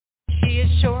She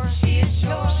is sure. She is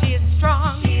sure. She is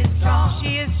strong. She is strong.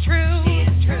 She is true. She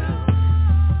is true.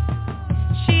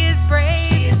 She is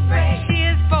brave. She is brave. She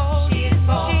is bold. She is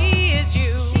bold. She is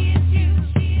you. She is you.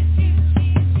 She is you.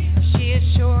 She is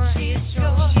sure. She is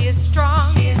sure. She is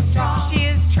strong. She is strong. She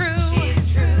is true. She is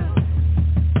true.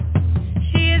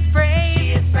 She is brave.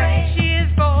 She is brave. She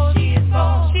is bold. She is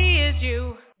bold. She is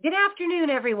you. Good afternoon,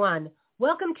 everyone.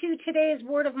 Welcome to today's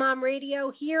Word of Mom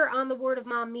Radio here on the Word of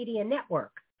Mom Media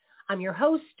Network. I'm your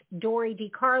host, Dory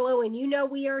DiCarlo, and you know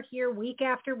we are here week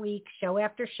after week, show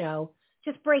after show,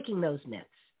 just breaking those myths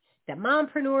that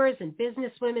mompreneurs and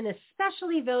businesswomen,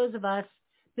 especially those of us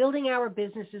building our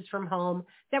businesses from home,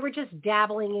 that we're just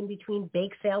dabbling in between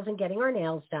bake sales and getting our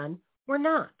nails done, we're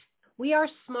not. We are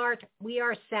smart, we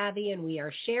are savvy, and we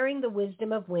are sharing the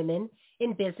wisdom of women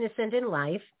in business and in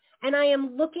life. And I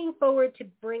am looking forward to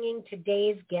bringing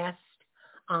today's guest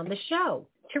on the show.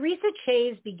 Theresa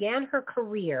Chaze began her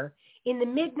career in the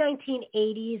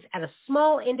mid-1980s at a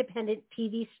small independent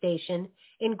TV station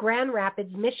in Grand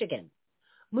Rapids, Michigan.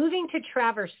 Moving to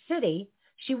Traverse City,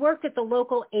 she worked at the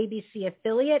local ABC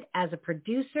affiliate as a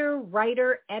producer,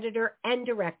 writer, editor, and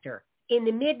director. In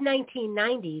the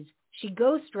mid-1990s, she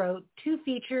ghost wrote 2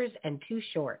 features and 2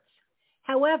 shorts.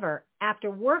 However,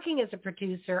 after working as a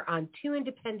producer on 2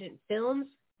 independent films,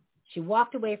 she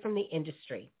walked away from the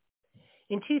industry.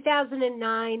 In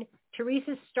 2009,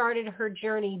 Theresa started her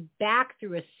journey back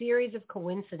through a series of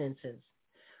coincidences.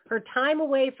 Her time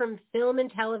away from film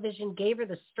and television gave her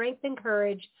the strength and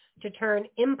courage to turn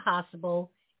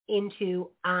impossible into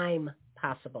I'm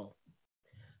possible.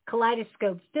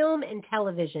 Kaleidoscope Film and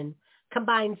Television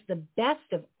combines the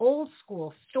best of old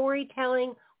school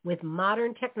storytelling with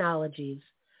modern technologies,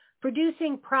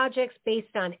 producing projects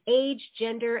based on age,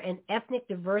 gender, and ethnic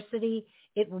diversity.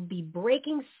 It will be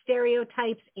breaking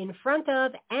stereotypes in front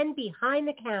of and behind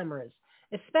the cameras,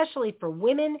 especially for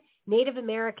women, Native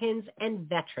Americans, and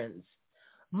veterans.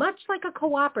 Much like a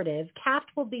cooperative, CAFT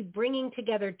will be bringing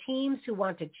together teams who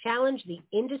want to challenge the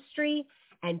industry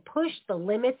and push the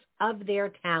limits of their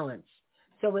talents.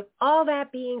 So with all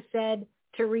that being said,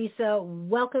 Theresa,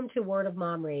 welcome to Word of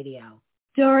Mom Radio.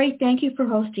 Dory, thank you for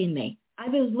hosting me.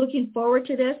 I've been looking forward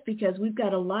to this because we've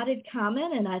got a lot in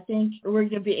common, and I think we're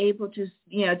going to be able to,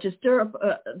 to stir up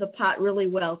the pot really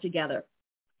well together.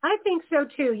 I think so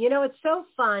too. It's so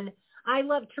fun. I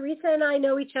love Theresa and I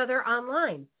know each other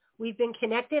online. We've been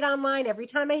connected online. Every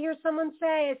time I hear someone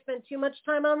say I spend too much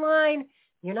time online,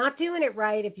 you're not doing it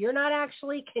right. If you're not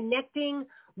actually connecting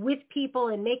with people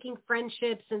and making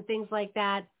friendships and things like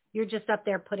that, you're just up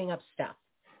there putting up stuff.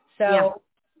 So. Yeah.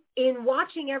 In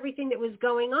watching everything that was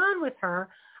going on with her,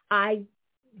 I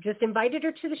just invited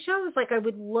her to the show. It's like I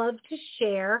would love to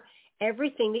share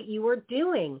everything that you are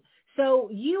doing. So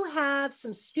you have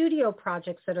some studio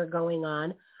projects that are going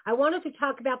on. I wanted to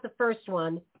talk about the first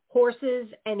one, Horses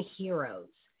and Heroes.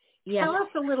 Yes. Tell us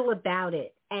a little about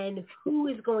it and who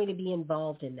is going to be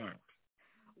involved in that.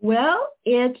 Well,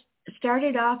 it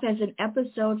started off as an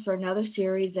episode for another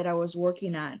series that I was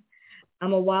working on.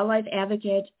 I'm a wildlife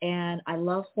advocate, and I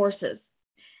love horses.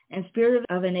 And Spirit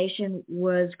of a Nation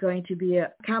was going to be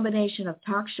a combination of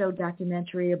talk show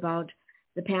documentary about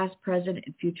the past, present,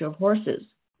 and future of horses.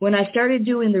 When I started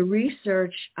doing the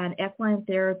research on equine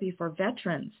therapy for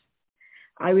veterans,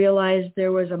 I realized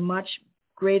there was a much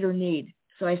greater need.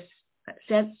 So I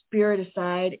set Spirit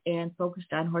aside and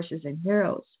focused on Horses and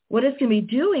Heroes. What it's going to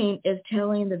be doing is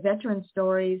telling the veteran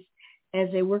stories as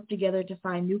they work together to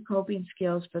find new coping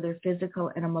skills for their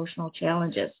physical and emotional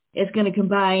challenges. It's going to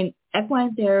combine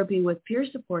equine therapy with peer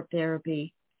support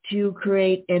therapy to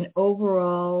create an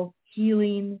overall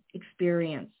healing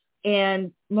experience.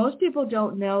 And most people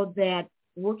don't know that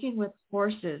working with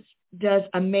horses does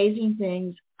amazing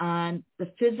things on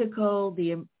the physical,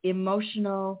 the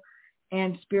emotional,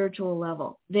 and spiritual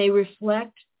level. They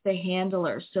reflect the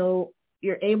handler. So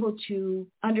you're able to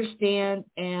understand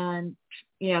and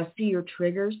see your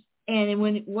triggers. And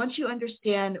once you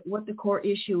understand what the core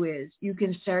issue is, you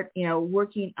can start,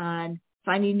 working on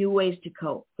finding new ways to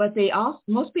cope. But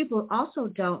most people also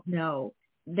don't know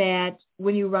that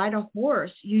when you ride a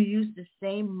horse, you use the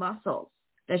same muscles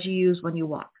that you use when you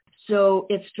walk. So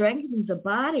it strengthens the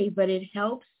body, but it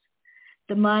helps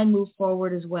the mind move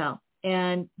forward as well.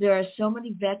 And there are so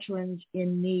many veterans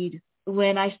in need.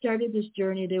 When I started this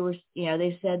journey, there was,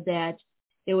 they said that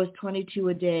it was 22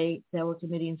 a day that were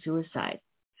committing suicide.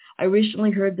 I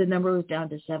recently heard the number was down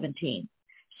to 17.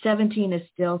 17 is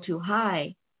still too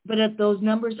high, but those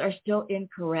numbers are still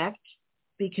incorrect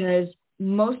because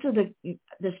most of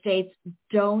the states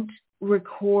don't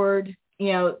record,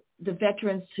 the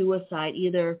veteran suicide.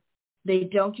 Either they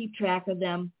don't keep track of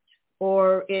them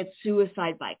or it's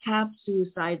suicide by cop,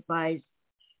 suicide by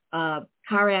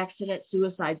car accident,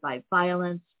 suicide by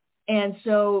violence. And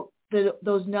so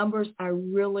those numbers are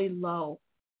really low.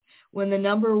 When the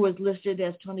number was listed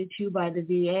as 22 by the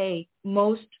VA,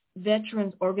 most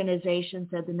veterans organizations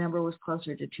said the number was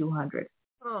closer to 200.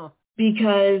 Oh.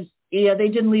 Because they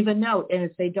didn't leave a note. And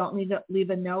if they don't leave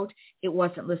a note, it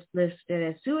wasn't listed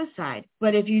as suicide.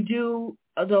 But if you do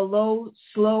the low,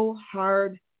 slow,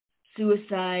 hard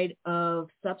suicide of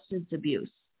substance abuse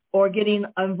or getting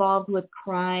involved with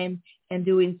crime and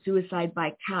doing suicide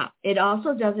by cop, it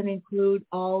also doesn't include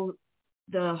all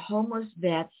the homeless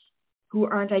vets who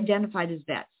aren't identified as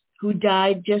vets, who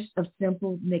died just of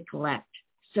simple neglect.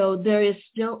 So there is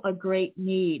still a great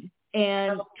need.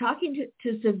 And talking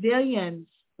to civilians,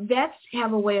 vets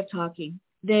have a way of talking.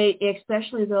 They,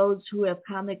 especially those who have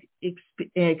comic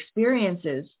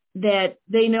experiences, that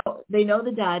they know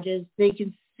the dodges. They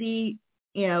can see,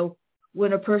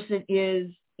 when a person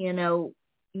is, in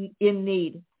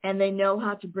need, and they know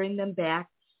how to bring them back,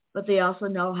 but they also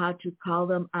know how to call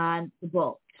them on the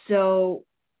bull. So,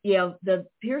 the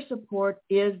peer support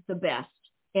is the best.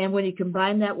 And when you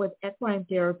combine that with equine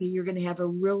therapy, you're going to have a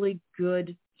really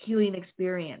good healing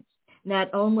experience, not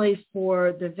only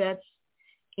for the vets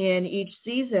in each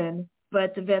season,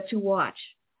 but the vets who watch.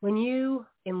 When you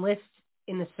enlist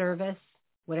in the service,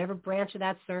 whatever branch of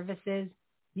that service is,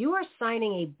 you are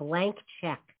signing a blank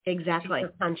check. Exactly. To your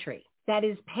country that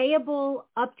is payable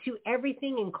up to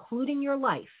everything, including your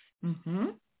life. Mm-hmm.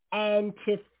 And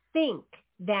to think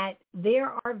that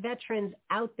there are veterans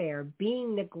out there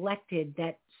being neglected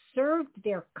that served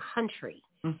their country,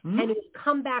 mm-hmm. and who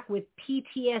come back with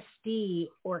PTSD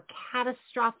or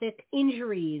catastrophic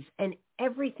injuries and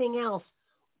everything else,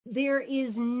 there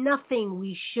is nothing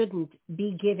we shouldn't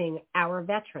be giving our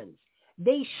veterans.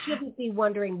 They shouldn't be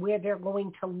wondering where they're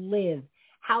going to live,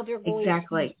 how they're going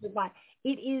to survive.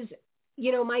 It is,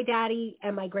 my daddy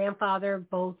and my grandfather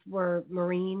both were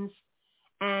Marines.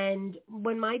 And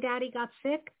when my daddy got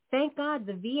sick, thank God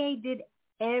the VA did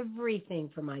everything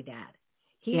for my dad.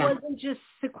 He wasn't just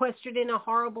sequestered in a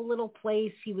horrible little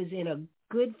place. He was in a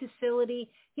good facility.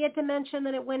 He had dementia, and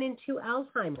then it went into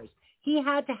Alzheimer's. He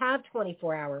had to have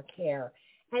 24-hour care.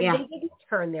 And they didn't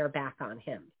turn their back on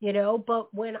him,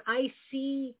 But when I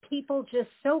see people just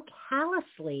so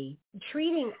callously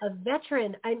treating a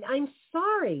veteran, I'm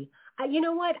sorry. You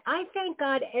know what? I thank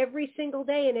God every single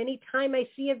day. And any time I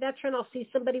see a veteran, I'll see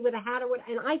somebody with a hat or what,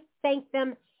 and I thank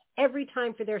them every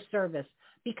time for their service.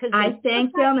 Because I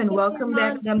thank them and welcome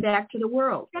them back to the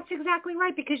world. That's exactly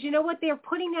right. Because you know what? They're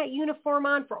putting that uniform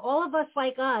on for all of us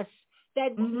like us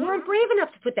that mm-hmm. weren't brave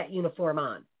enough to put that uniform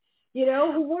on.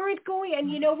 Who weren't going. And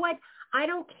you know what? I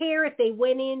don't care if they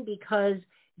went in because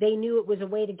they knew it was a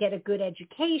way to get a good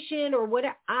education or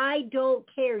whatever. I don't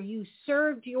care. You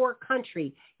served your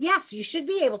country. Yes, you should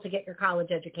be able to get your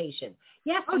college education.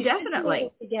 Yes, you definitely.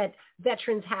 should be able to get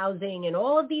veterans housing and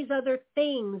all of these other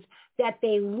things that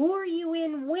they lure you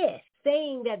in with,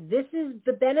 saying that this is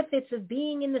the benefits of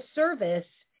being in the service.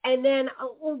 And then,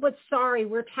 but sorry,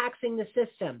 we're taxing the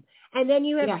system. And then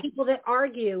you have people that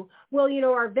argue, well,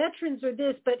 our veterans are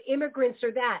this, but immigrants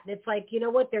are that. And it's like, you know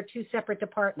what? They're two separate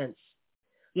departments.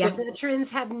 Yeah. The veterans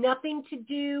have nothing to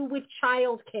do with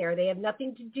child care. They have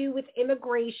nothing to do with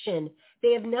immigration.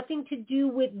 They have nothing to do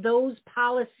with those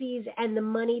policies and the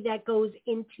money that goes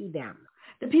into them.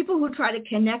 The people who try to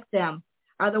connect them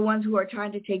are the ones who are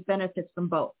trying to take benefits from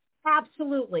both.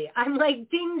 Absolutely. I'm like,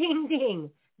 ding, ding, ding.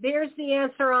 There's the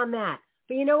answer on that.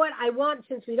 But you know what?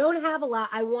 Since we don't have a lot,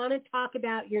 I want to talk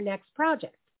about your next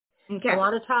project. Okay. I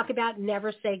want to talk about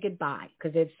Never Say Goodbye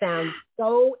because it sounds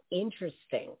so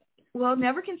interesting. Well,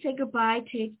 Never Can Say Goodbye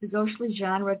takes the ghostly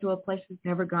genre to a place it's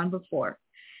never gone before.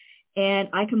 And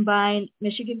I combine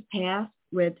Michigan's past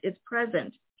with its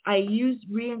present. I used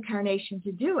reincarnation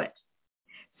to do it.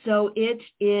 So it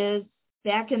is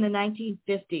back in the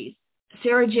 1950s.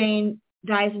 Sarah Jane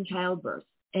dies in childbirth,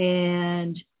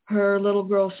 and her little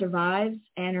girl survives,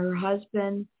 and her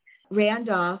husband,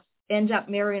 Randolph, ends up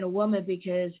marrying a woman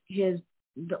because the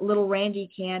little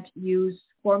Randy can't use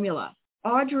formula.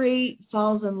 Audrey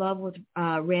falls in love with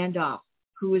Randolph,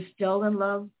 who is still in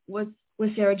love with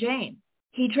Sarah Jane.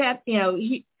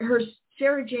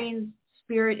 Sarah Jane's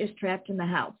spirit is trapped in the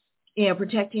house,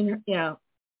 protecting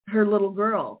her little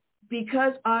girl.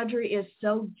 Because Audrey is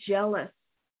so jealous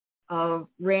of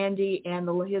Randy and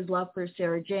his love for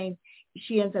Sarah Jane,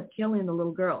 she ends up killing the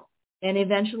little girl. And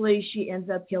eventually she ends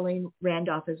up killing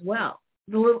Randolph as well.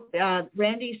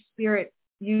 Randy's spirit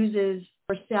uses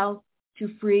herself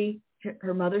to free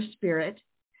her mother's spirit.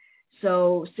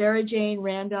 So Sarah Jane,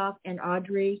 Randolph, and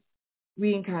Audrey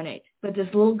reincarnate. But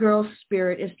this little girl's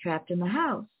spirit is trapped in the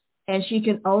house, and she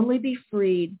can only be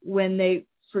freed when they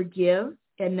forgive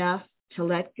enough to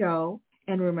let go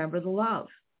and remember the love.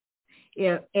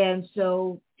 Yeah, and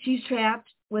so she's trapped.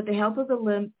 With the help of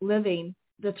the living,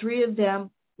 the three of them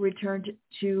returned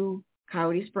to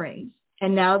Coyote Springs,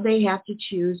 and now they have to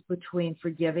choose between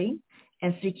forgiving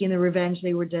and seeking the revenge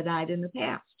they were denied in the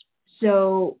past.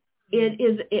 So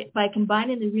by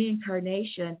combining the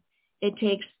reincarnation, it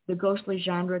takes the ghostly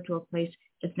genre to a place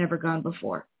it's never gone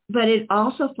before. But it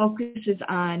also focuses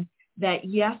on that,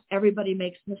 yes, everybody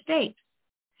makes mistakes.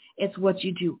 It's what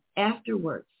you do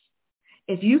afterwards.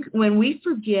 When we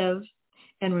forgive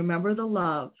and remember the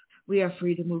love, we are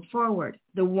free to move forward.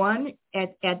 The one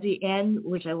at the end,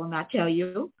 which I will not tell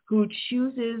you, who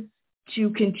chooses to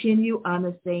continue on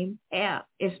the same path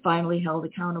is finally held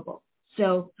accountable.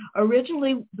 So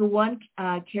originally, the one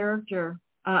character,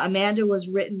 Amanda, was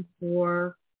written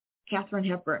for Katharine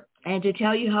Hepburn. And to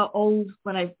tell you how old,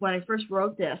 when I first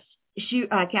wrote this,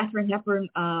 Katharine Hepburn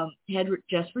had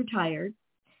just retired,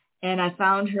 and I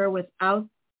found her without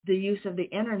the use of the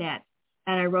internet.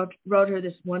 And I wrote her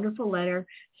this wonderful letter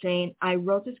saying, I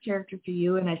wrote this character for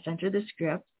you, and I sent her the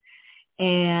script.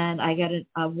 And I got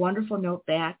a wonderful note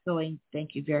back going,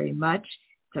 thank you very much.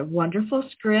 It's a wonderful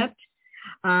script.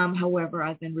 However,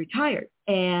 I've been retired.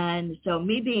 And so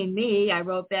me being me, I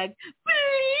wrote back,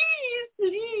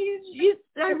 please,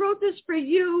 I wrote this for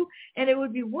you, and it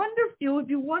would be wonderful. It would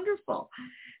be wonderful.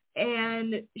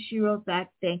 And she wrote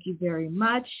back, thank you very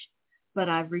much, but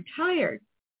I've retired.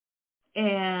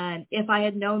 And if I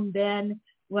had known then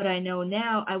what I know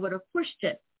now, I would have pushed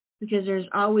it, because there's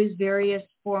always various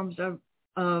forms of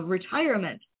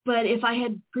retirement. But if I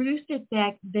had produced it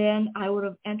back then, I would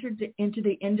have entered into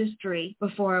the industry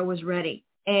before I was ready.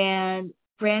 And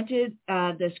granted,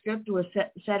 the script was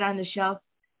set on the shelf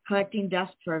collecting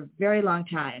dust for a very long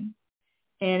time.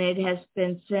 And it has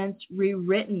been since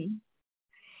rewritten,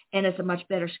 and it's a much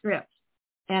better script.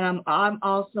 And I'm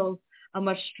also a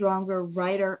much stronger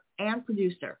writer and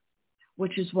producer,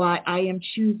 which is why I am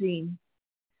choosing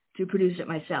to produce it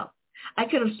myself. I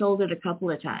could have sold it a couple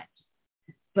of times,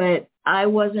 but I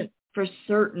wasn't for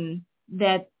certain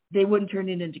that they wouldn't turn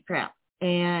it into crap.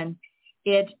 And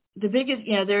the biggest,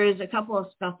 there is a couple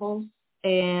of scuffles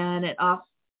and an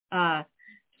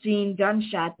off-scene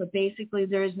gunshot, but basically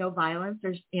there is no violence.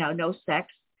 There's, no sex.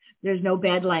 There's no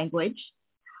bad language.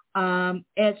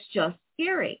 It's just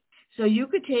scary. So you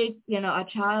could take, a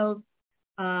child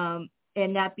and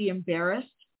not be embarrassed.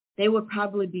 They would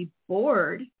probably be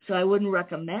bored, so I wouldn't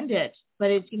recommend it,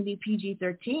 but it's going to be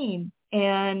PG-13.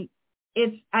 And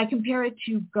I compare it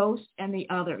to Ghost and the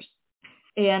Others.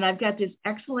 And I've got this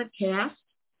excellent cast,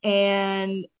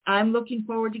 and I'm looking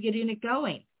forward to getting it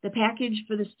going. The package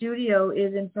for the studio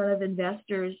is in front of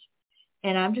investors,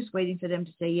 and I'm just waiting for them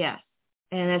to say yes.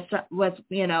 And that's what's,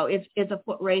 it's a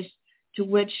foot race to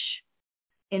which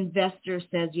investor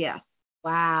says yes.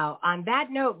 Wow. On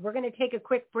that note, we're going to take a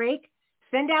quick break.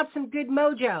 Send out some good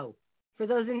mojo for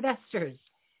those investors.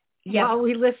 Yep. While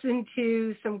we listen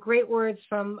to some great words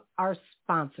from our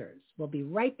sponsors. We'll be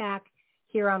right back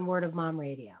here on Word of Mom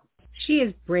Radio. She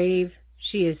is brave.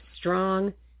 She is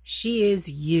strong. She is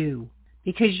you.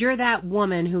 Because you're that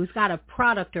woman who's got a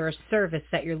product or a service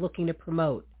that you're looking to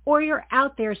promote. Or you're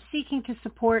out there seeking to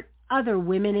support other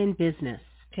women in business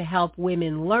to help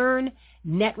women learn,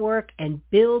 network, and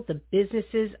build the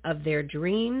businesses of their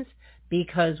dreams.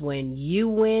 Because when you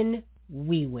win,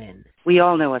 we win. We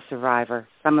all know a survivor.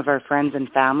 Some of our friends and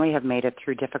family have made it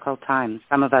through difficult times.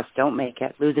 Some of us don't make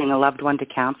it. Losing a loved one to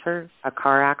cancer, a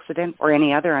car accident, or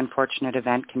any other unfortunate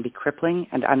event can be crippling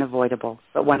and unavoidable.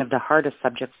 But one of the hardest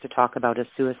subjects to talk about is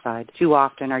suicide. Too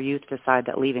often our youth decide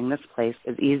that leaving this place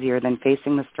is easier than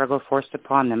facing the struggle forced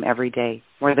upon them every day.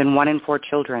 More than 1 in 4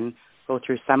 children go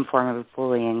through some form of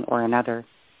bullying or another.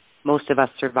 Most of us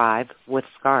survive with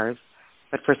scars,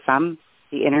 but for some,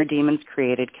 the inner demons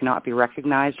created cannot be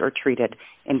recognized or treated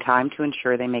in time to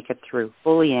ensure they make it through.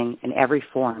 Bullying in every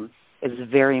form is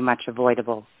very much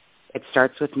avoidable. It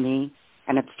starts with me,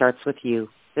 and it starts with you.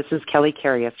 This is Kelly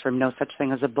Carius from No Such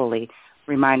Thing as a Bully,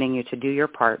 reminding you to do your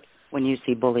part when you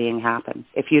see bullying happen.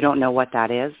 If you don't know what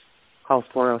that is, call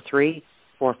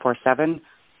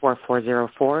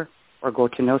 403-447-4404 or go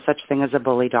to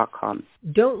nosuchthingasabully.com.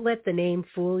 Don't let the name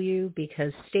fool you,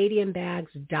 because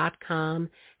stadiumbags.com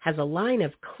has a line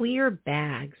of clear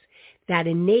bags that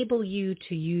enable you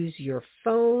to use your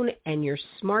phone and your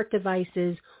smart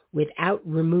devices without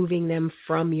removing them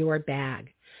from your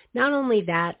bag. Not only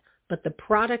that, but the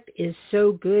product is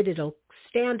so good it'll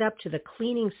stand up to the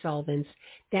cleaning solvents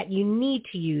that you need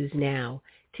to use now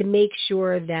to make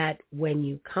sure that when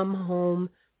you come home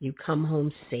you come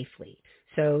home safely.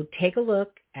 So take a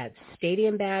look at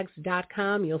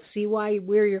stadiumbags.com. You'll see why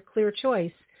we're your clear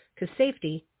choice, because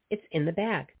safety, it's in the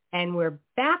bag. And we're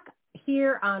back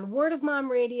here on Word of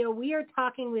Mom Radio. We are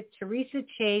talking with Theresa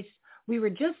Chaze. We were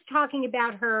just talking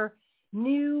about her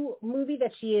new movie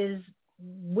that she is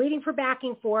waiting for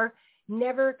backing for,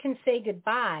 Never Can Say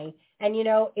Goodbye. And,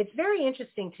 it's very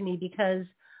interesting to me because,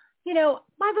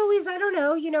 I've always, I don't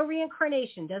know,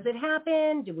 reincarnation. Does it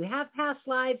happen? Do we have past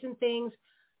lives and things?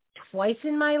 Twice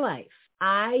in my life,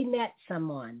 I met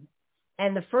someone.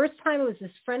 And the first time it was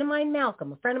this friend of mine,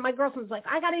 Malcolm, a friend of my girlfriend, was like,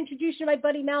 I got to introduce you to my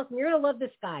buddy Malcolm. You're going to love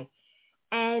this guy.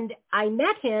 And I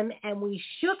met him and we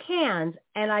shook hands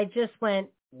and I just went,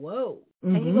 whoa.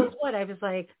 Mm-hmm. And he goes, what? I was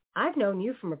like, I've known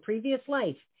you from a previous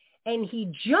life. And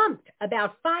he jumped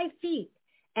about 5 feet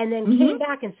and then came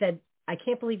back and said, I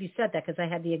can't believe you said that, because I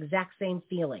had the exact same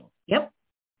feeling. Yep.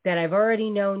 That I've already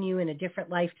known you in a different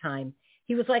lifetime.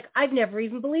 He was like, I've never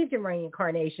even believed in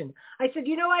reincarnation. I said,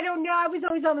 I don't know. I was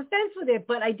always on the fence with it,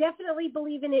 but I definitely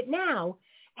believe in it now.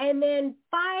 And then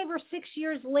 5 or 6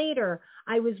 years later,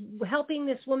 I was helping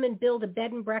this woman build a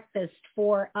bed and breakfast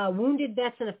for wounded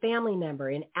vets and a family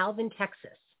member in Alvin,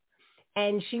 Texas.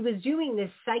 And she was doing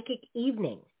this psychic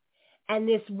evening. And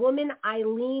this woman,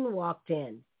 Eileen, walked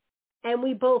in. And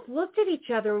we both looked at each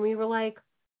other and we were like,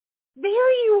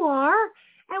 there you are.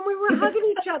 And we were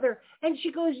hugging each other. And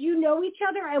she goes, you know each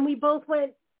other? And we both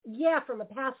went, yeah, from a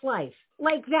past life.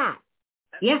 Like that.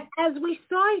 Yeah. As we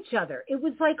saw each other, it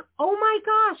was like, oh my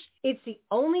gosh, it's the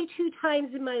only 2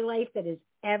 times in my life that has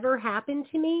ever happened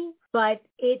to me. But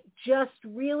it just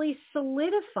really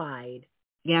solidified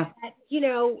that,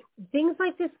 things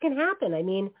like this can happen. I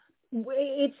mean,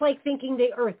 it's like thinking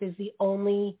the Earth is the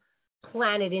only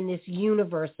planet in this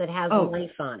universe that has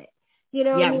life on it. Right.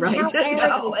 How arrogant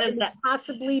can it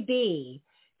possibly be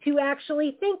to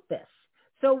actually think this?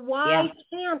 So why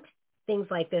can't things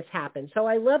like this happen? So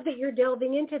I love that you're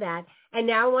delving into that. And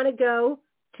now I want to go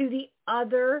to the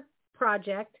other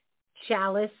project,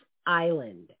 Chaze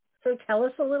Island. So tell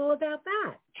us a little about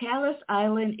that. Chaze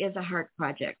Island is a heart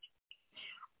project.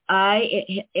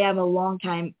 I am a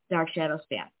longtime Dark Shadows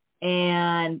fan.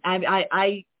 And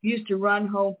I used to run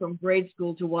home from grade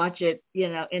school to watch it,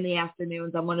 in the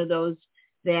afternoons. I'm one of those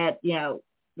that,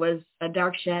 was a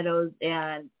Dark Shadows.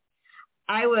 And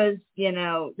I was,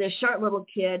 this short little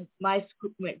kid. My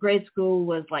grade school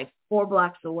was like 4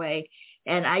 blocks away.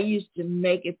 And I used to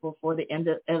make it before the end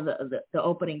of the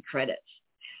opening credits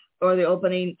or the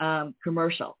opening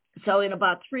commercial. So in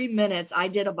about 3 minutes, I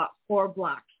did about 4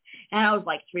 blocks. And I was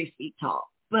like 3 feet tall.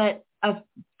 But a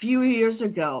few years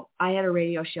ago, I had a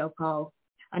radio show called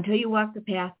Until You Walk the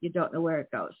Path, You Don't Know Where It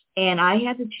Goes. And I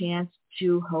had the chance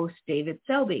to host David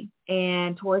Selby.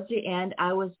 And towards the end,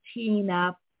 I was teeing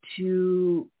up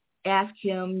to ask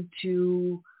him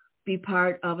to be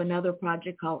part of another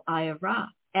project called Eye of Ra.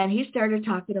 And he started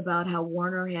talking about how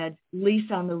Warner had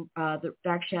lease on the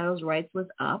Dark Shadows rights was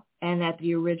up, and that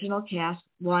the original cast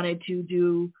wanted to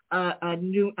do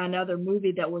another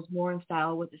movie that was more in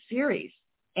style with the series.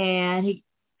 And he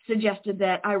suggested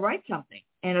that I write something.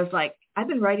 And it was like, I've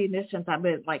been writing this since I've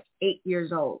been like 8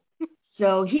 years old.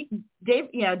 So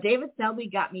David Selby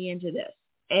got me into this.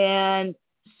 And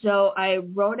so I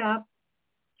wrote up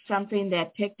something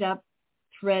that picked up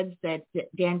threads that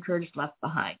Dan Curtis left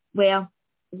behind. Well,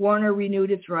 Warner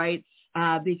renewed its rights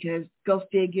because, go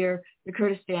figure, the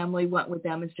Curtis family went with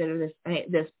them instead of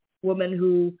this woman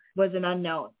who was an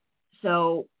unknown.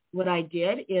 So what I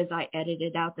did is I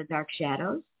edited out the Dark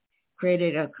Shadows,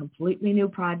 created a completely new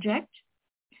project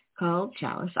called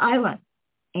Chaze Island.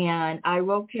 And I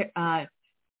wrote,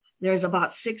 there's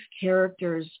about 6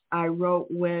 characters I wrote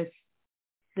with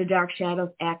the Dark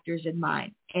Shadows actors in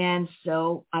mind. And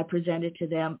so I presented to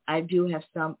them. I do have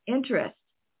some interest.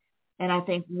 And I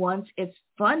think once it's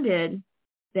funded,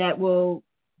 that will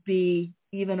be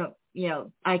even,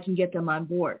 I can get them on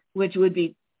board, which would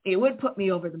be, it would put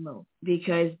me over the moon,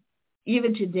 because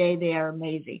even today they are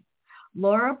amazing.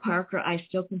 Laura Parker, I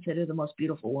still consider the most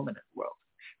beautiful woman in the world.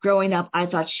 Growing up, I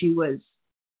thought she was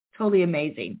totally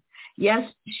amazing.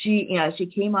 Yes, she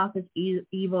came off as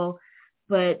evil,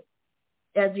 but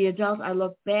as the adult, I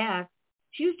look back,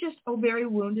 she was just a very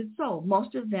wounded soul.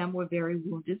 Most of them were very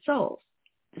wounded souls.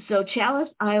 So Chaze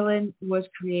Island was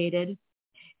created.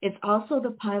 It's also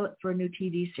the pilot for a new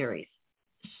TV series.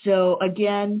 So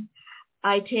again,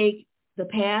 I take the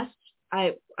past,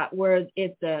 where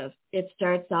it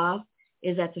starts off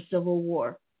is at the Civil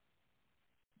War.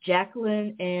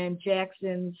 Jacqueline and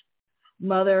Jackson's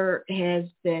mother has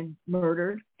been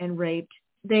murdered and raped,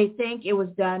 they think it was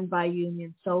done by a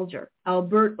Union soldier.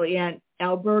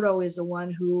 Alberto is the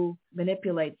one who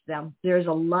manipulates them. There's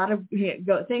a lot of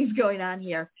things going on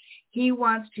here. He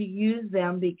wants to use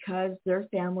them because their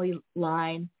family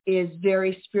line is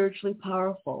very spiritually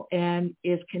powerful and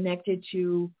is connected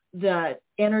to the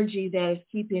energy that is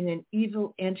keeping an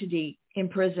evil entity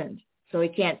imprisoned, so he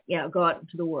can't, go out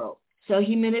into the world. So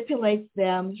he manipulates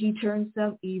them. He turns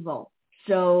them evil.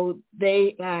 So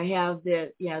they have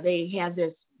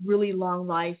this really long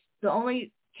life. The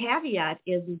only caveat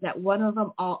is that one of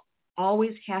them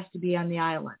always has to be on the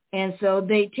island, and so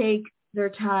they take their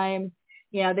time.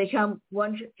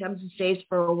 One comes and stays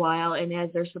for a while, and as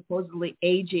they're supposedly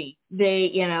aging,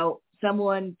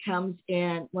 someone comes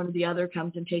in, one of the other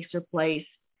comes and takes their place.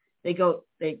 They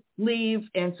leave,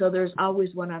 and so there's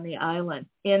always one on the island.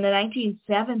 In the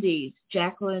 1970s,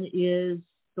 Jacqueline is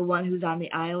the one who's on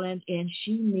the island, and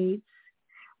she meets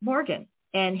Morgan,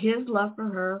 and his love for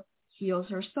her heals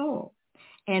her soul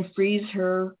and frees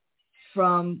her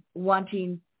from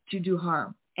wanting to do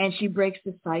harm. And she breaks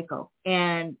the cycle.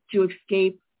 And to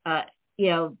escape,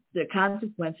 the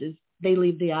consequences, they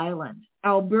leave the island.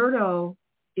 Alberto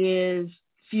is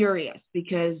furious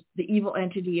because the evil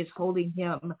entity is holding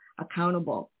him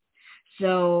accountable.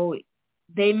 So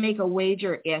they make a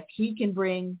wager: if he can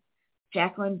bring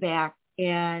Jacqueline back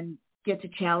and get the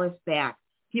Chaze back,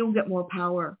 he will get more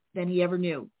power than he ever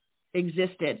knew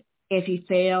existed. If he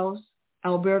fails,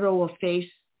 Alberto will face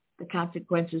the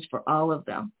consequences for all of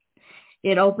them.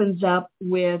 It opens up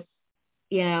with,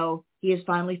 he has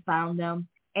finally found them.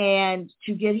 And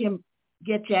to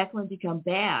get Jacqueline to come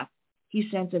back, he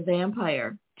sends a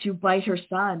vampire to bite her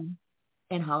son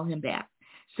and haul him back.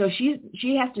 So she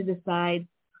has to decide,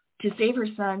 to save her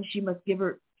son, she must give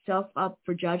herself up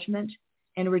for judgment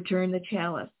and return the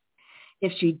chalice.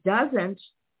 If she doesn't,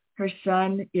 her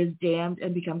son is damned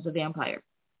and becomes a vampire,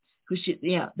 who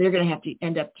they're going to have to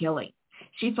end up killing.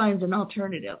 She finds an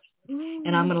alternative,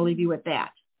 and I'm going to leave you with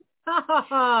that.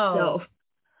 Oh,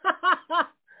 so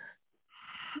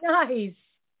nice.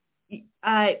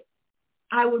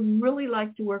 I would really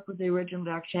like to work with the original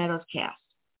Dark Shadows cast.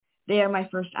 They are my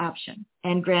first option,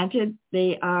 and granted,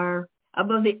 they are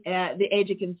above the age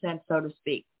of consent, so to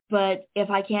speak. But if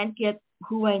I can't get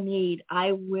who I need,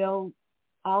 I will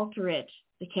alter it,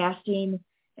 the casting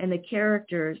and the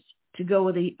characters, to go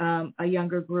with a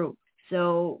younger group.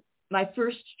 So my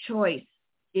first choice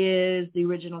is the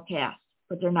original cast,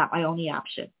 but they're not my only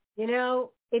option.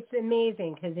 It's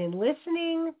amazing because in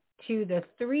listening to the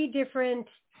 3 different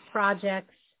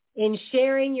projects, in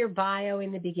sharing your bio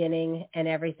in the beginning and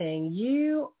everything,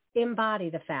 you embody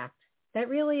the fact that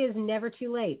really is never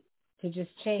too late to just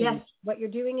change what you're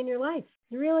doing in your life.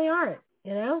 You really aren't,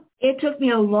 It took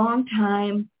me a long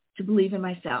time to believe in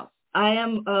myself. I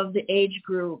am of the age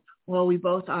group, well, we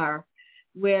both are,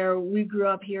 where we grew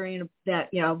up hearing that,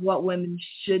 what women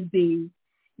should be,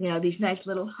 these nice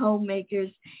little homemakers,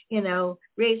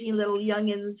 raising little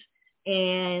youngins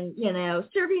and,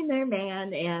 serving their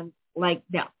man. And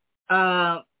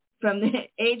no, from the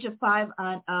age of 5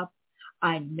 on up,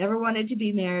 I never wanted to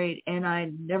be married, and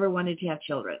I never wanted to have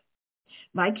children.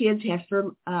 My kids have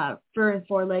fur and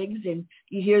 4 legs, and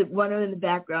you hear one of them in the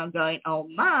background going, "Oh,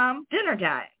 Mom, dinner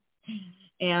time."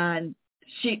 And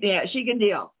she can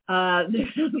deal. My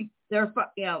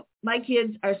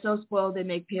kids are so spoiled they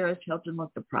make Paris Hilton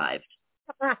look deprived.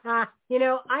 I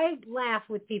laugh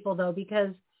with people though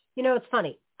because it's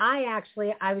funny. I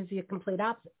was the complete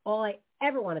opposite. All I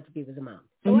ever wanted to be was a mom.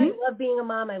 So I love being a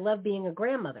mom. I love being a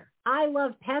grandmother. I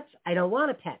love pets. I don't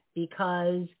want a pet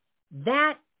because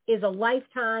that is a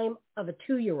lifetime of a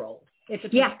 2-year-old. It's a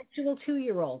perpetual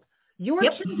 2-year-old. Your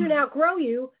children outgrow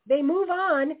you. They move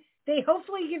on. They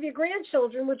hopefully give you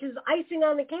grandchildren, which is icing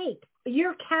on the cake.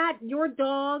 Your cat, your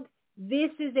dog,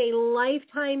 this is a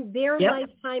lifetime,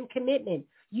 lifetime commitment.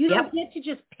 You don't get to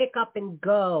just pick up and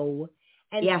go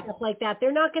and stuff like that.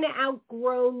 They're not going to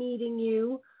outgrow needing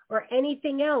you or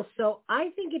anything else. So I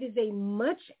think it is a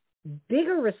much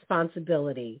bigger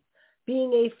responsibility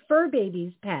being a fur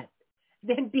baby's pet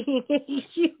than being a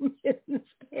human's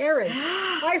parent.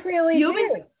 I really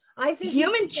do. I think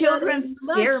human children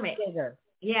scare me. Bigger.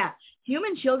 Yeah,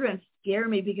 human children scare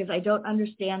me because I don't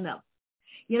understand them.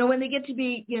 When they get to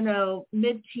be,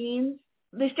 mid-teens,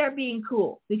 they start being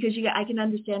cool because I can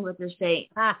understand what they're saying.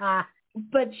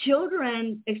 But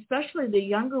children, especially the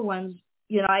younger ones,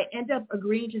 I end up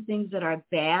agreeing to things that are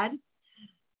bad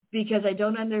because I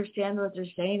don't understand what they're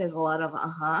saying. There's a lot of,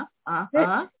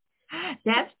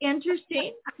 that's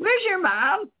interesting. Where's your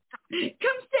mom?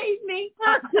 Come save me.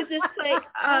 It's like,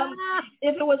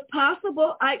 if it was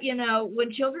possible,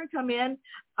 when children come in,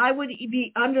 I would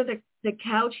be under the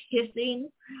couch hissing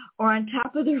or on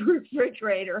top of the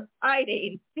refrigerator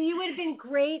hiding. So you would have been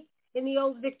great in the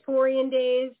old Victorian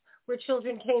days where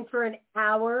children came for an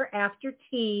hour after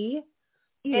tea.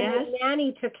 Yes. And the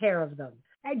nanny took care of them.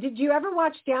 Did you ever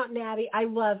watch Downton Abbey?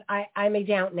 I'm a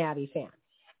Downton Abbey fan.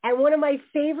 And one of my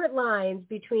favorite lines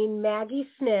between Maggie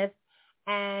Smith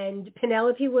and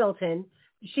Penelope Wilton,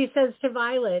 she says to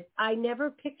Violet, I never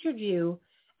pictured you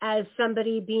as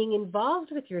somebody being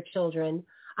involved with your children.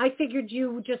 I figured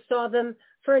you just saw them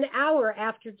for an hour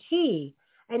after tea.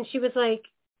 And she was like,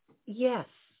 yes,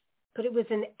 but it was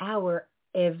an hour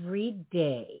every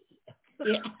day.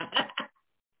 Yeah.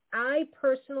 I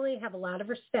personally have a lot of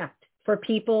respect for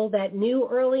people that knew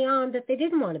early on that they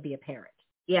didn't want to be a parent.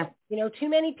 Yeah. Too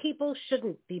many people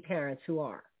shouldn't be parents who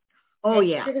are. Oh, and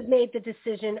yeah. should have made the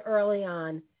decision early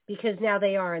on because now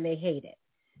they are and they hate it.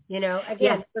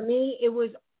 Again, for me, it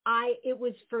was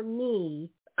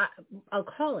a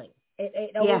calling.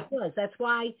 It always was. That's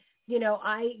why,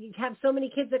 I have so many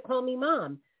kids that call me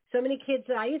mom. So many kids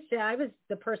that I was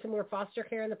the person where foster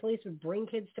care and the police would bring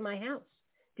kids to my house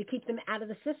to keep them out of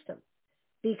the system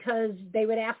because they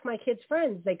would ask my kids'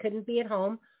 friends. They couldn't be at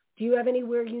home. Do you have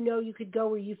anywhere you could go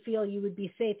where you feel you would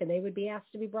be safe? And they would be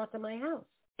asked to be brought to my house.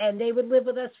 And they would live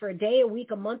with us for a day, a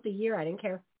week, a month, a year. I didn't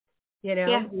care.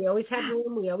 We always had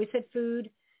room. We always had food.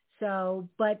 So,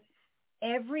 but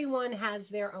everyone has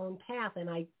their own path. And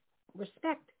I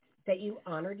respect that you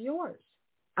honored yours.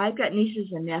 I've got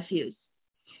nieces and nephews.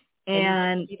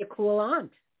 And you be the cool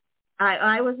aunt.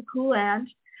 I was a cool aunt.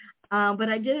 But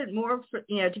I did it more for,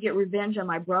 to get revenge on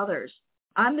my brothers.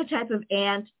 I'm the type of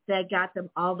aunt that got them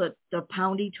all the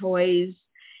poundy toys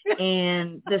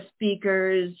and the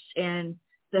speakers and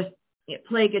the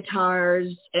play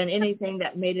guitars and anything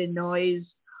that made a noise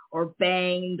or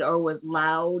banged or was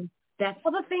loud. That's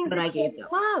the things what that I gave them.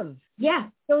 Love. Yeah.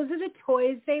 Those are the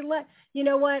toys they let. You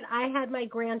know what? I had my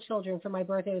grandchildren for my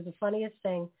birthday. It was the funniest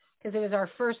thing because it was our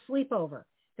first sleepover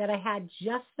that I had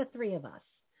just the three of us.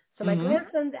 So my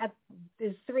grandson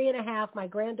is 3.5. My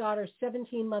granddaughter's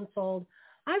 17 months old.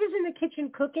 I was in the kitchen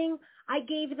cooking. I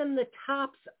gave them the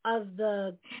tops of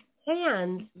the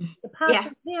pans, the pots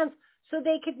of pans, so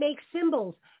they could make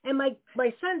symbols. And my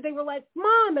sons, they were like,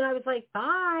 Mom. And I was like,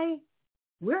 bye.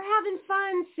 We're having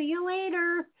fun. See you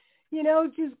later.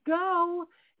 Just go.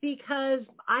 Because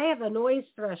I have a noise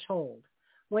threshold.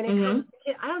 When it comes to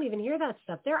kids, I don't even hear that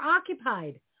stuff. They're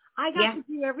occupied. I got to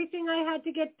do everything I had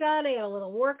to get done. I had a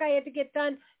little work I had to get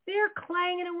done. They're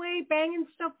clanging away, banging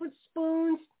stuff with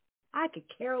spoons. I could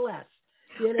care less.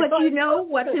 But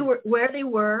where they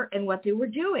were and what they were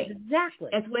doing.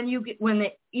 Exactly. It's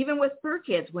even with fur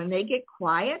kids, when they get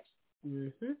quiet,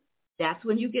 that's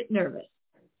when you get nervous.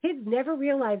 Kids never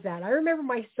realize that. I remember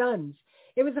my sons.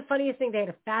 It was the funniest thing. They had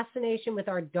a fascination with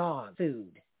our dog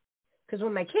food. Because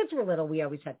when my kids were little, we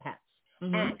always had pets.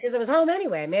 And because I was home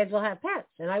anyway, I may as well have pets.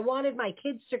 And I wanted my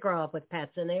kids to grow up with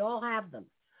pets, and they all have them.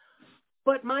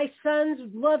 But my sons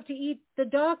love to eat the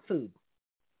dog food.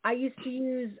 I used to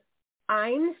use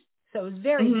Iams, so it was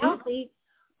very healthy.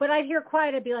 But I'd hear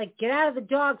quiet. I'd be like, get out of the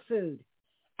dog food.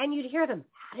 And you'd hear them,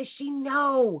 how does she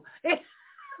know? Because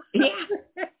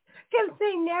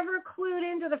they never clued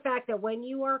into the fact that when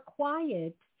you are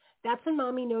quiet, that's when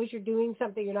mommy knows you're doing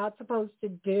something you're not supposed to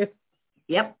do.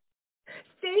 Yep.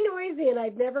 Stay noisy and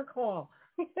I'd never call.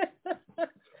 So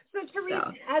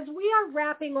Theresa, as we are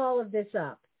wrapping all of this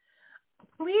up,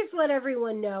 please let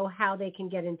everyone know how they can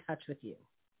get in touch with you.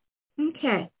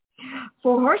 Okay.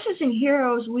 For Horses and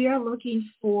Heroes, we are looking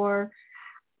for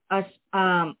a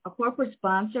corporate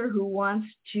sponsor who wants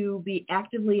to be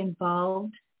actively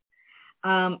involved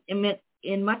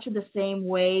in much of the same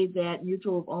way that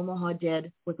Mutual of Omaha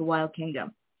did with the Wild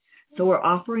Kingdom. So we're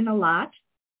offering a lot.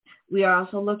 We are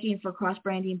also looking for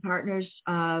cross-branding partners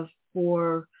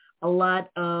for a lot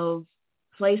of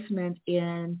placement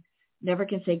in Never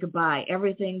Can Say Goodbye.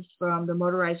 Everything from the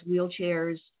motorized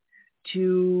wheelchairs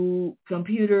to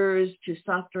computers to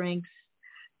soft drinks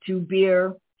to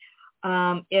beer.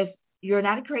 If you're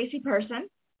not a crazy person,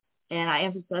 and I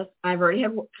emphasize, I've already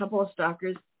had a couple of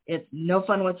stalkers. It's no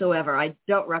fun whatsoever. I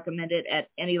don't recommend it at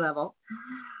any level.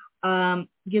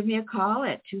 Give me a call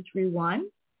at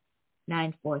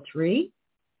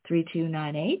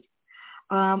 231-943-3298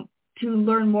 to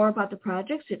learn more about the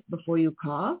projects before you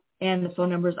call. And the phone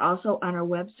number is also on our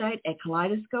website at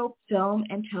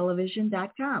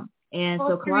kaleidoscopefilmandtelevision.com. And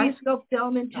so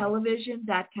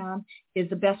kaleidoscopefilmandtelevision.com is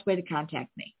the best way to contact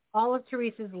me. All of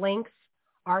Theresa's links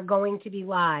are going to be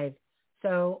live.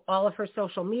 So all of her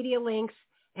social media links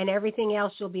and everything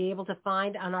else you'll be able to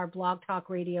find on our Blog Talk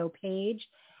Radio page.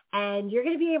 And you're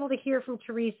going to be able to hear from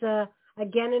Theresa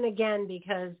again and again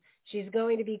because she's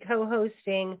going to be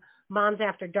co-hosting Moms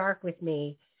After Dark with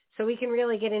me. So we can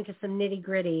really get into some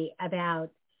nitty-gritty about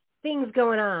things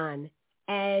going on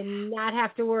and not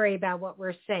have to worry about what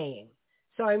we're saying.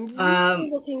 So I'm really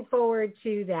looking forward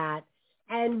to that.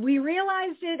 And we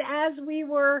realized it as we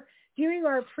were doing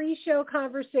our pre-show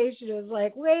conversation. It was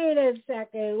like, wait a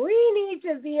second, we need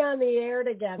to be on the air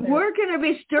together. We're going to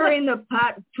be stirring the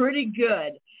pot pretty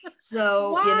good.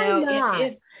 So,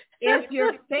 if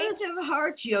you're faint of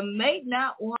heart, you may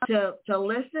not want to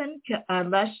listen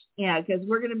unless, because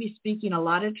we're going to be speaking a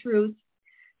lot of truth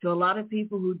to a lot of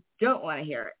people who don't want to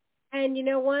hear it. And you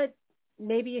know what?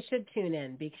 Maybe you should tune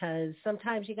in because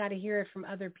sometimes you got to hear it from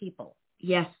other people.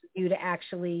 Yes. You to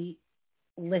actually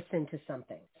listen to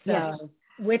something. So yes.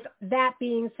 With that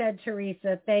being said,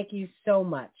 Theresa, thank you so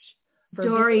much.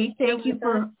 Dory, thank you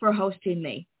for hosting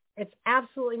me. It's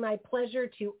absolutely my pleasure.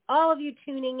 To all of you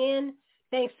tuning in,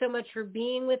 thanks so much for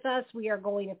being with us. We are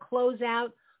going to close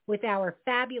out with our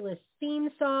fabulous theme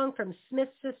song from Smith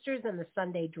Sisters and the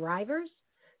Sunday Drivers.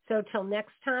 So till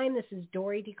next time, this is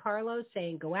Dory DiCarlo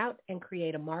saying go out and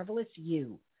create a marvelous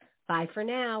you. Bye for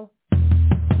now.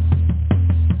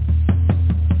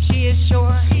 She is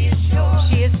sure, she is sure,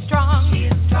 she is strong, she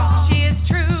is strong, she is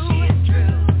true, she is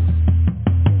true.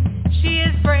 She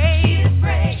is brave, she is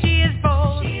brave, she is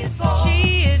bold, she is bold,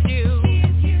 she is you, she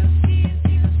is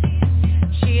you,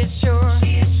 she is sure,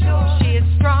 she is sure, she is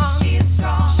strong, she is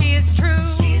strong, she is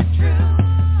true, she is true.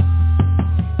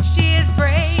 She is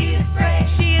brave, she is brave,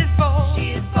 she is bold,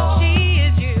 she is bold, she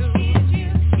is you, she is you,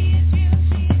 she is you,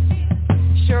 she is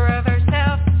you. Sure of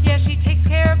herself, yes, she takes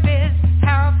care of biz,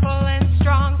 powerful and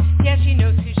strong. Yeah, she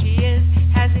knows who she is,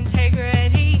 has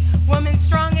integrity, woman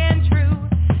strong and true.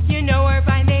 You know her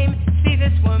by name, see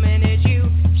this woman is you.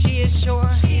 She is sure,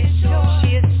 she is sure, she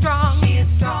is strong, she is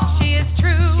strong, she is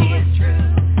true, she is true.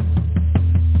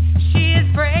 She is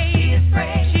brave, she is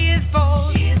brave, she is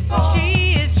bold, she is bold,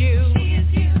 she is you, she is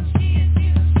you, she is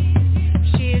you,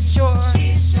 she is sure, she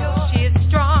is sure, she is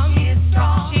strong, she is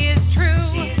strong, she is true,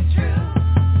 she is true.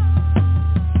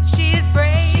 She is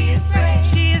brave, she is brave,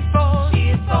 she is bold, she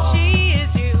is bold. She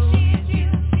is you, she is you,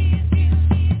 she is you.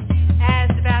 Has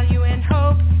value and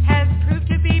hope, has proved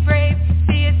to be brave.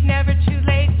 See, it's never too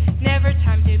late, never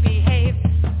time to behave.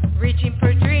 Reaching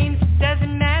for dreams,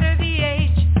 doesn't matter the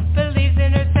age. Believes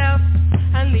in herself,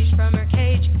 unleashed from her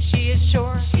cage. She is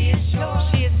sure, she is sure,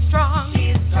 she is strong, she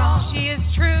is strong, she is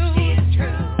true, she is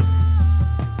true.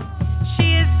 She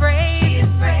is brave, she is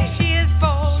brave, she is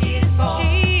bold, she is bold.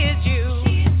 She is you,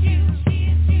 she is you, she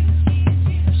is you, she is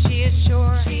you. She is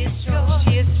sure, she is sure,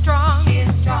 she is strong, she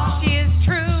is strong, she is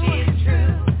true, she is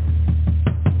true.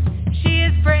 She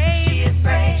is brave, she is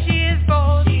brave, she is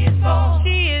bold, she is bold.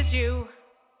 She is you.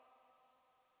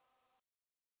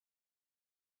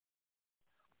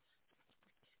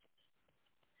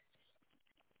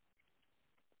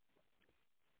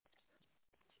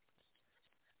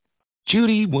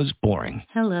 Judy was boring.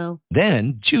 Hello.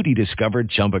 Then Judy discovered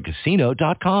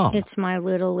ChumbaCasino.com. It's my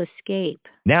little escape.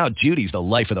 Now Judy's the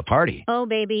life of the party. Oh,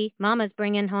 baby, mama's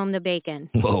bringing home the bacon.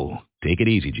 Whoa, take it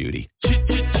easy, Judy.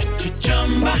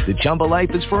 The Chumba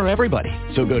life is for everybody.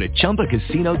 So go to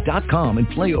ChumbaCasino.com and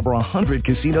play over 100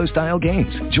 casino-style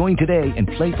games. Join today and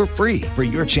play for free for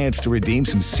your chance to redeem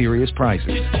some serious prizes.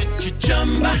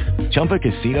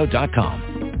 ChumbaCasino.com.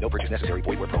 No purchase necessary.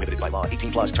 Void where prohibited by law.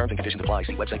 18 plus terms and conditions apply.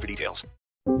 See website for details.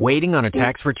 Waiting on a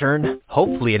tax return?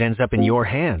 Hopefully it ends up in your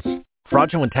hands.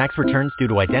 Fraudulent tax returns due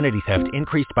to identity theft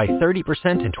increased by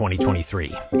 30% in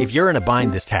 2023. If you're in a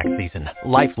bind this tax season,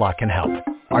 LifeLock can help.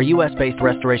 Our U.S.-based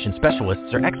restoration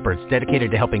specialists are experts dedicated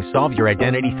to helping solve your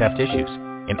identity theft issues.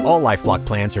 And all LifeLock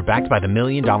plans are backed by the $1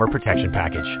 Million Protection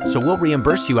Package. So we'll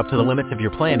reimburse you up to the limits of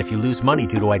your plan if you lose money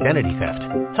due to identity theft.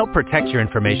 Help protect your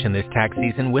information this tax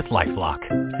season with LifeLock.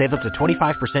 Save up to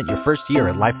 25% your first year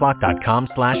at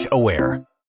LifeLock.com/aware.